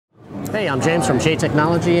Hey, I'm James from J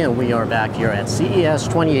Technology, and we are back here at CES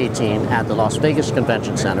 2018 at the Las Vegas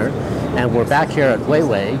Convention Center. And we're back here at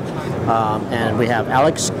Wayray, and we have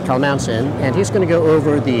Alex Kalmanson, and he's going to go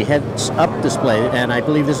over the heads-up display, and I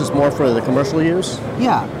believe this is more for the commercial use?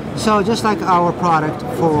 Yeah, so just like our product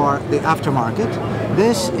for the aftermarket,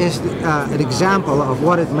 this is an example of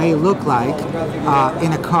what it may look like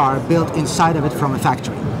in a car built inside of it from a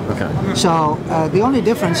factory. Okay. So the only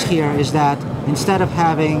difference here is that instead of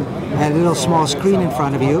having a little small screen in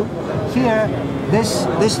front of you, here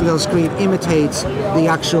this little screen imitates the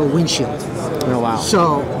actual windshield. Oh wow.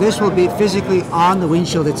 So this will be physically on the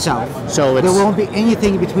windshield itself. So there won't be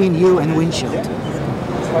anything between you and the windshield.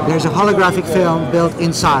 There's a holographic film built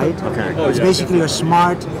inside. Okay. It's basically your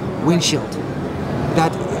smart windshield.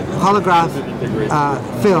 That holograph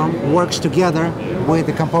film works together with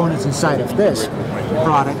the components inside of this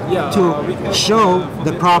product to show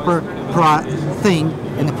the proper thing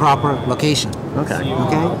in the proper location. Okay.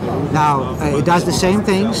 Okay. Now it does the same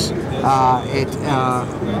things. It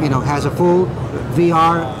has a full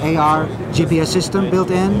VR, AR, GPS system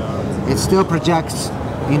built in. It still projects,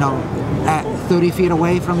 at 30 feet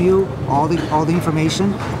away from you, all the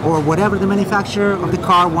information, or whatever the manufacturer of the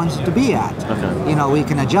car wants it to be at. Okay. We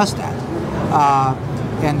can adjust that.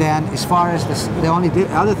 And then, as far as the only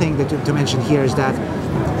other thing to mention here is that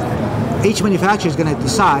each manufacturer is going to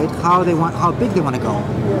decide how big they want to go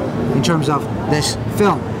in terms of this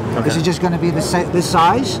film. Okay. Is it just going to be this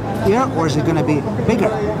size here, or is it going to be bigger?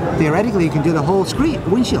 Theoretically, you can do the whole screen,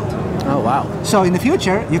 windshield. Oh wow! So in the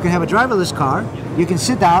future, you can have a driverless car. You can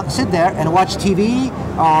sit there and watch TV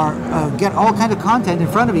or get all kind of content in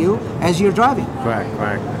front of you as you're driving.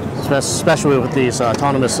 Right. Especially with these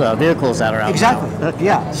autonomous vehicles that are out Exactly. now.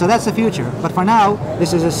 Yeah. So that's the future. But for now,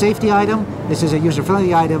 this is a safety item. This is a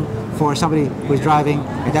user-friendly item for somebody who's driving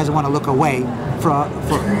and doesn't want to look away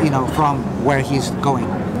from where he's going.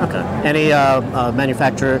 Okay. Any car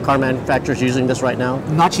manufacturers using this right now?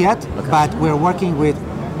 Not yet, but we're working with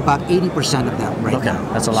about 80% of them right now.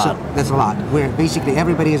 That's a lot. So that's a lot. Where basically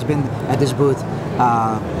everybody has been at this booth,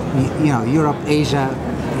 Europe, Asia,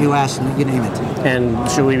 US, you name it. And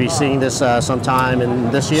should we be seeing this sometime in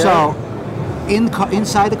this year? So,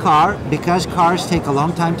 inside the car, because cars take a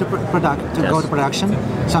long time to go to production,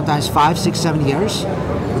 sometimes 5, 6, 7 years.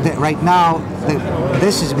 Right now,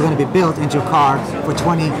 this is going to be built into a car for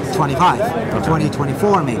 2025,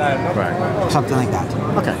 2024 maybe. Right. Something like that.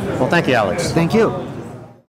 Okay. Well, thank you, Alex. Thank you.